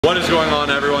What is going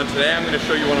on, everyone? Today I'm going to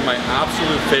show you one of my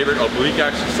absolute favorite oblique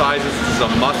exercises. This is a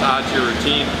must-add to your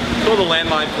routine. It's called the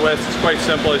landmine twist. It's quite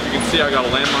simple. As you can see, I got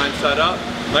a landmine set up.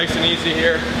 Nice and easy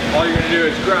here. All you're going to do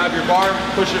is grab your bar,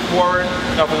 push it forward.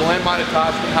 Now for the landmine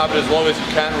attachment, have it as low as you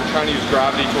can. We're trying to use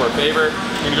gravity to our favor.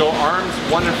 You can go arms,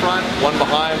 one in front, one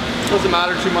behind. Doesn't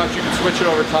matter too much. You can switch it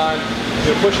over time.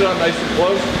 You're going to push it up nice and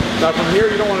close. Now from here,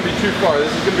 you don't want to be too far. This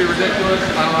is going to be ridiculous.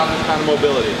 I don't have this kind of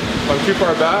mobility. If I'm too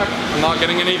far back, I'm not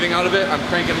getting anything out of it. I'm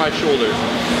cranking my shoulders.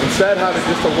 Instead, have it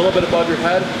just a little bit above your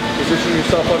head. Position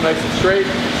yourself up nice and straight.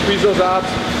 Squeeze those abs.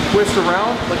 Twist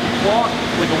around like a clock,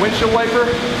 like a windshield wiper.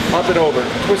 Up and over.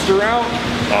 Twist around.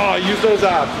 Oh, use those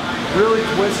abs. Really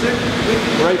twist it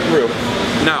right through.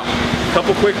 Now, a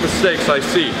couple quick mistakes I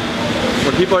see.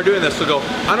 When people are doing this, they'll go,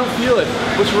 I don't feel it.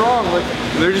 What's wrong? Like,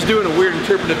 they're just doing a weird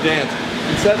interpretive dance.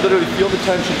 Instead, literally feel the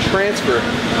tension transfer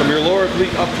from your lower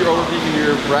oblique up to your oblique and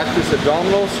your rectus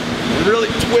abdominals. And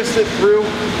really twist it through,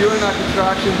 feeling that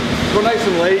contraction. Go nice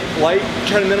and light.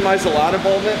 Try to minimize the lat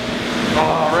involvement.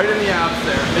 Oh, right in the abs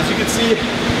there. As you can see,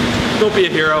 don't be a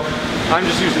hero. I'm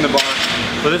just using the bar.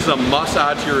 But this is a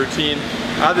must-add to your routine.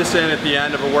 Add this in at the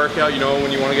end of a workout, you know,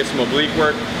 when you want to get some oblique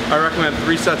work. I recommend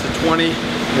 3 sets of 20,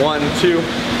 1, 2.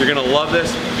 You're gonna love this.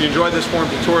 If you enjoyed this form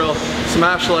tutorial,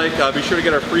 smash like. Be sure to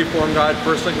get our free form guide.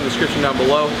 First link in the description down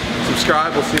below.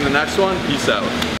 Subscribe. We'll see you in the next one. Peace out.